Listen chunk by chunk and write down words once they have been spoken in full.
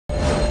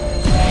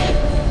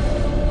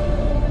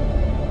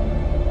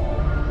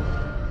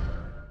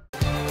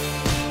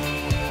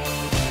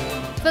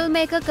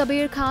Filmmaker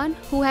Kabir Khan,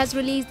 who has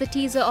released the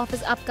teaser of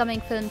his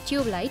upcoming film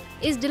Tubelight,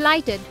 is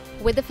delighted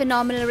with the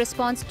phenomenal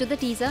response to the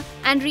teaser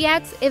and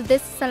reacts if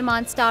this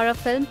Salman star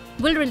film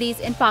will release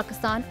in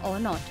Pakistan or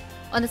not.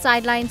 On the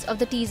sidelines of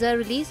the teaser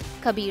release,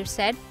 Kabir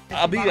said,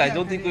 अभी I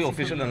don't think कोई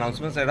official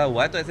announcement ऐसा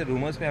हुआ है, तो ऐसे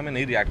rumours पे हमें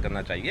नहीं रिएक्ट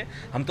करना चाहिए।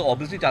 हम तो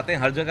ऑब्वियसली चाहते हैं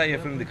हर जगह ये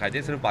फिल्म दिखाई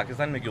जाए, सिर्फ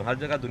पाकिस्तान में क्यों, हर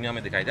जगह दुनिया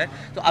में दिखाई जाए।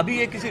 तो अभी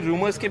ये किसी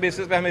रूमर्स के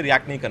बेसिस पे हमें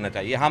रिएक्ट नहीं करना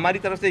चाहिए। हमारी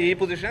तरफ से यही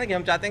पोजीशन है कि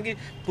हम चाहते हैं कि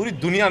पूरी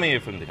दुनिया में ये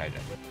फिल्म दिखाई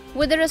जाए।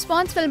 With the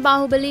response film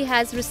Bahubali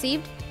has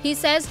received, he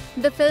says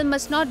the film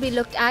must not be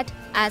looked at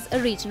as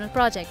a regional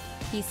project.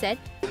 He said,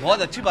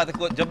 बहुत अच्छी बात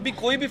है, जब भी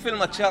कोई भी फिल्म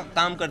अच्छा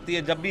काम करती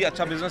है, जब भी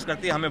अच्छा बिजनेस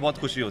करती है, हमें बहुत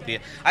खुशी होती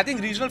है। आई थिंक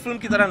रीजनल फिल्म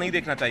की तरह नहीं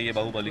देखना चाहिए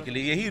बाहुबली के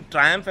लिए। यही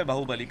ट्रायम्फ है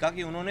बाहुबली का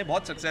कि उन्होंने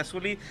बहुत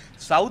सक्सेसफुली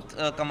साउथ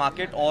का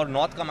मार्केट और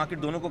नॉर्थ का मार्केट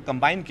दोनों को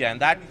कंबाइन किया है।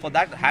 That for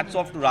that hats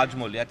off to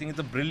Rajamouli. I think it's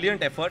a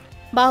brilliant effort.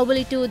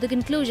 Bahubali 2: The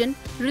Conclusion,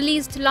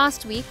 released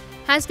last week,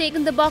 has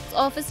taken the box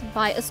office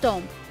by a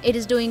storm.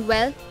 It is doing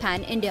well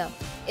pan-India,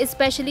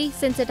 especially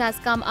since it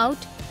has come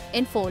out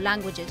in 4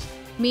 languages.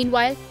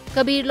 Meanwhile,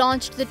 Kabir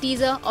launched the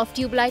teaser of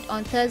Tubelight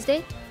on Thursday.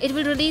 It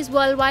will release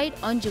worldwide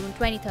on June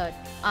 23rd.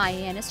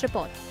 IANS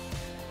report.